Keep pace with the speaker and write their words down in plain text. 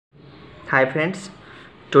Hi friends,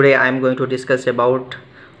 today I am going to discuss about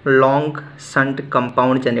long shunt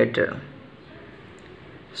compound generator.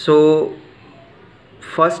 So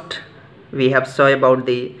first we have saw about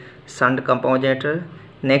the shunt compound generator.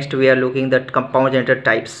 Next we are looking at compound generator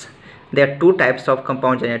types. There are two types of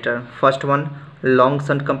compound generator. First one long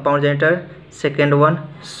shunt compound generator, second one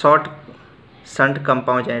short shunt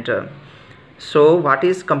compound generator. So what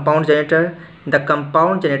is compound generator? The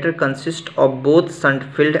compound generator consists of both shunt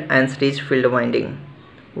field and series field winding.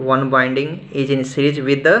 One winding is in series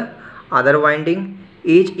with the other winding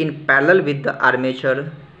is in parallel with the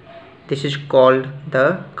armature. This is called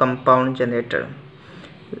the compound generator.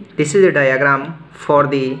 This is a diagram for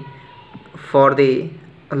the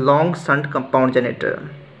long shunt compound generator.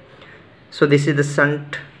 So this is the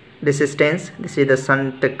shunt resistance, this is the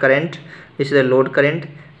shunt current, this is the load current,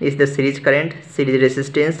 this is the series current, series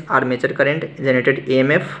resistance, armature current, generated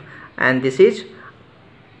EMF, and this is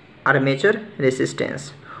armature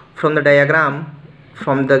resistance. From the diagram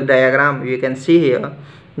you can see here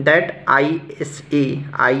that ISE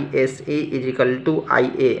is equal to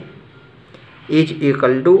IA is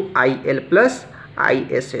equal to IL plus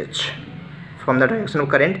ISH. From the direction of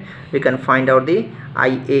current we can find out the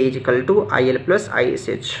IA is equal to IL plus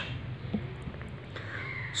ISH.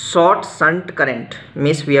 Short shunt current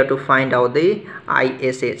means we have to find out the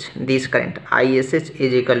ISH. This current ISH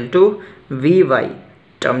is equal to VY,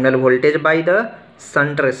 terminal voltage by the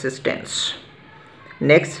shunt resistance.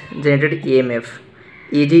 Next, generated EMF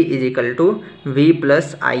EG is equal to V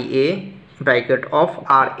plus IA bracket of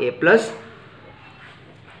RA plus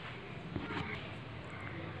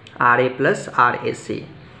RAC.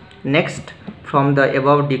 Next, from the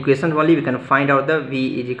above equation only we can find out the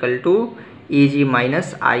V is equal to EG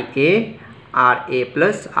minus IA RA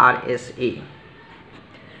plus RSA.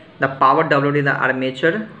 The power W in the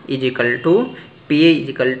armature is equal to PA is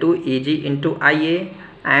equal to EG into IA,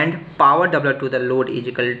 and power W to the load is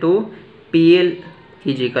equal to PL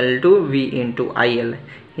is equal to V into IL.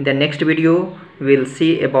 In the next video we will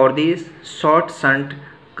see about this short shunt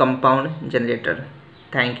compound generator.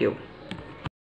 Thank you.